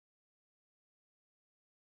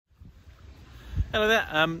Hello there.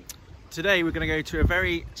 Today we're going to go to a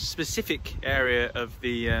very specific area of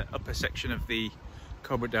the upper section of the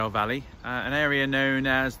Coalbrookdale Valley, an area known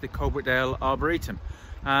as the Coalbrookdale Arboretum.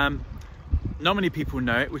 Not many people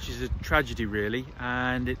know it, which is a tragedy really,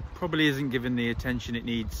 and it probably isn't given the attention it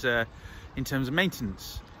needs in terms of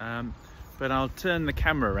maintenance. But I'll turn the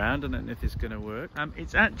camera around. I don't know if it's going to work.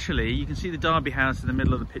 It's actually, you can see the Derby house in the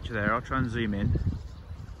middle of the picture there. I'll try and zoom in.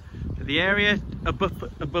 But the area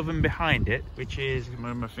above and behind it, which is,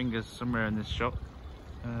 my finger's somewhere in this shot.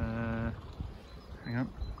 Hang on.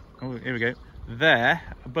 Oh, here we go. There,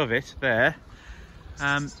 above it, there,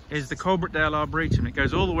 is the Coalbrookdale Arboretum. It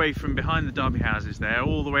goes all the way from behind the Derby houses there,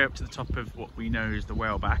 all the way up to the top of what we know as the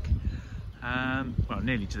Whaleback. Well,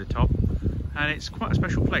 nearly to the top. And it's quite a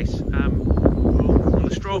special place. We'll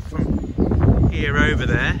stroll from here over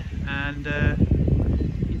there and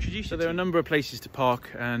introduce you. So there are a number of places to park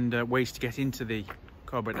and ways to get into the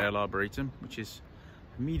Coalbrookdale Arboretum, which is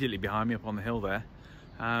immediately behind me up on the hill there.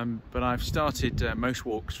 But I've started most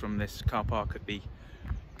walks from this car park at the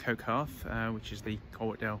Coke Hearth, which is the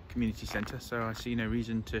Coalbrookdale Community Centre, so I see no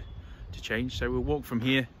reason to change. So we'll walk from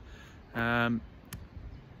here round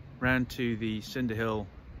to the Cinder Hill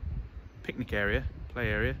picnic area, play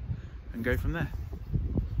area, and go from there.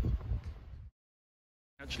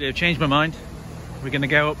 Actually, I've changed my mind. We're going to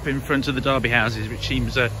go up in front of the Derby houses, which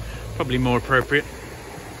seems probably more appropriate.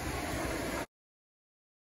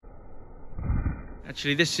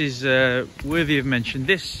 Actually, this is worthy of mention.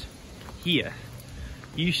 This here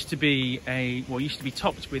used to be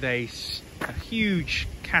topped with a huge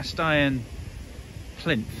cast iron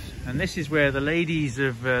plinth, and this is where the ladies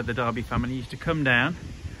of the Derby family used to come down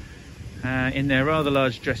in their rather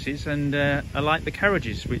large dresses and alight the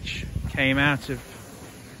carriages which came out of,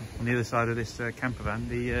 on the other side of this camper van,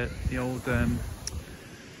 the old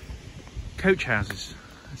coach houses.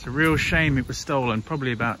 It's a real shame it was stolen,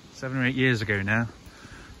 probably about 7 or 8 years ago now.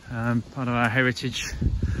 Part of our heritage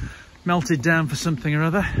melted down for something or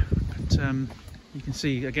other. But you can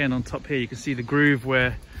see again on top here, you can see the groove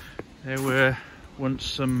where there were once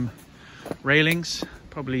some railings,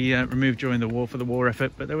 probably removed during the war for the war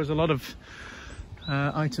effort, but there was a lot of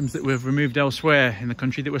items that were removed elsewhere in the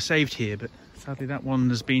country that were saved here, but sadly that one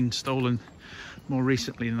has been stolen more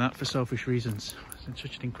recently than that for selfish reasons. It's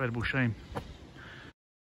such an incredible shame.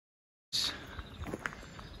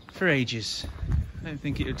 For ages. I don't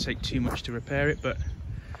think it would take too much to repair it, but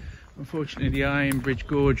unfortunately the Iron Bridge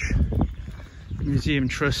Gorge Museum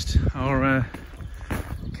Trust are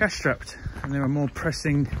cash strapped, and there are more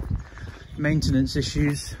pressing maintenance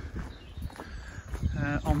issues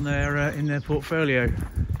on in their portfolio.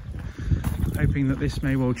 Hoping that this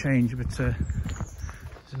may well change, but there's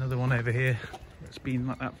another one over here that's been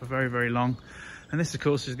like that for very, very long. And this, of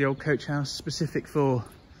course, is the old coach house specific for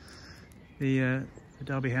the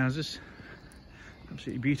Derby houses.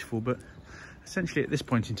 Absolutely beautiful, but essentially at this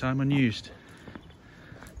point in time unused.